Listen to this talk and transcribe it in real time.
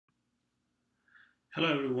Hello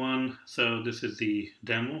everyone, so this is the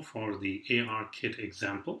demo for the ARKit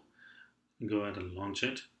example. Go ahead and launch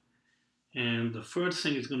it. And the first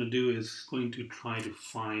thing it's going to do is going to try to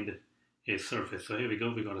find a surface. So here we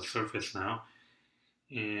go, we got a surface now.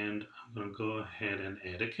 And I'm going to go ahead and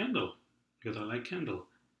add a candle because I like candle.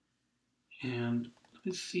 And let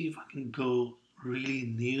me see if I can go really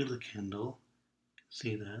near the candle.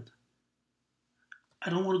 See that? I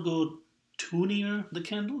don't want to go too near the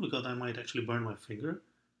candle because I might actually burn my finger.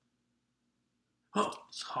 Oh,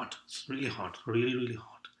 it's hot. It's really hot. Really, really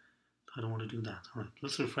hot. I don't want to do that. All right,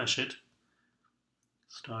 let's refresh it.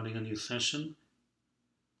 Starting a new session.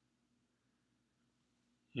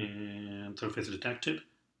 And surface detected.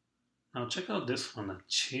 Now check out this one, a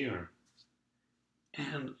chair.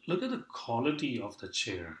 And look at the quality of the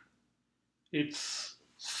chair. It's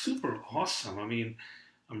super awesome. I mean,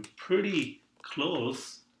 I'm pretty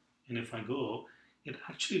close. And if I go, it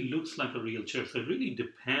actually looks like a real chair. So it really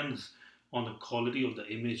depends on the quality of the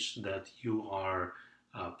image that you are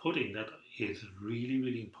putting. That is really,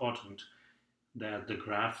 really important, that the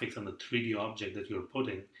graphics and the 3D object that you're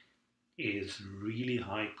putting is really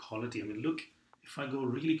high quality. I mean, look, if I go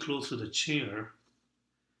really close to the chair,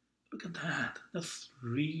 look at that. That's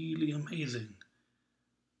really amazing.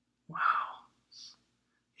 Wow.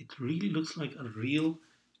 It really looks like a real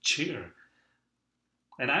chair.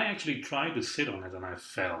 And I actually tried to sit on it and I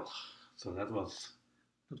fell. So that was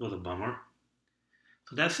a bummer.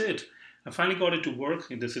 So that's it. I finally got it to work.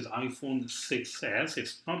 This is iPhone 6s.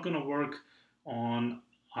 It's not going to work on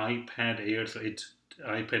iPad Air.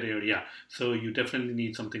 iPad Air, yeah. So you definitely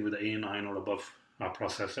need something with the A9 or above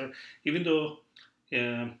processor. Even though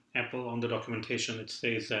Apple on the documentation it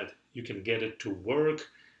says that you can get it to work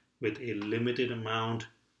with a limited amount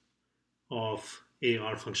of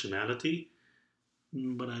AR functionality.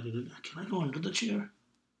 But I didn't. Can I go under the chair?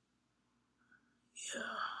 Yeah.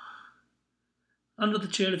 Under the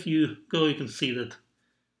chair, if you go, you can see that,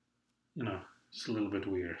 it's a little bit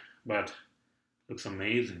weird, but looks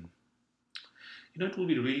amazing. It will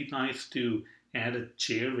be really nice to add a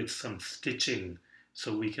chair with some stitching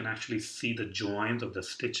so we can actually see the joints of the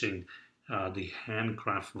stitching, the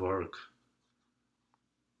handcraft work.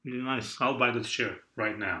 Really nice. I'll buy this chair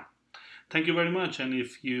right now. Thank you very much. And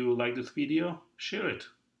if you like this video, share it.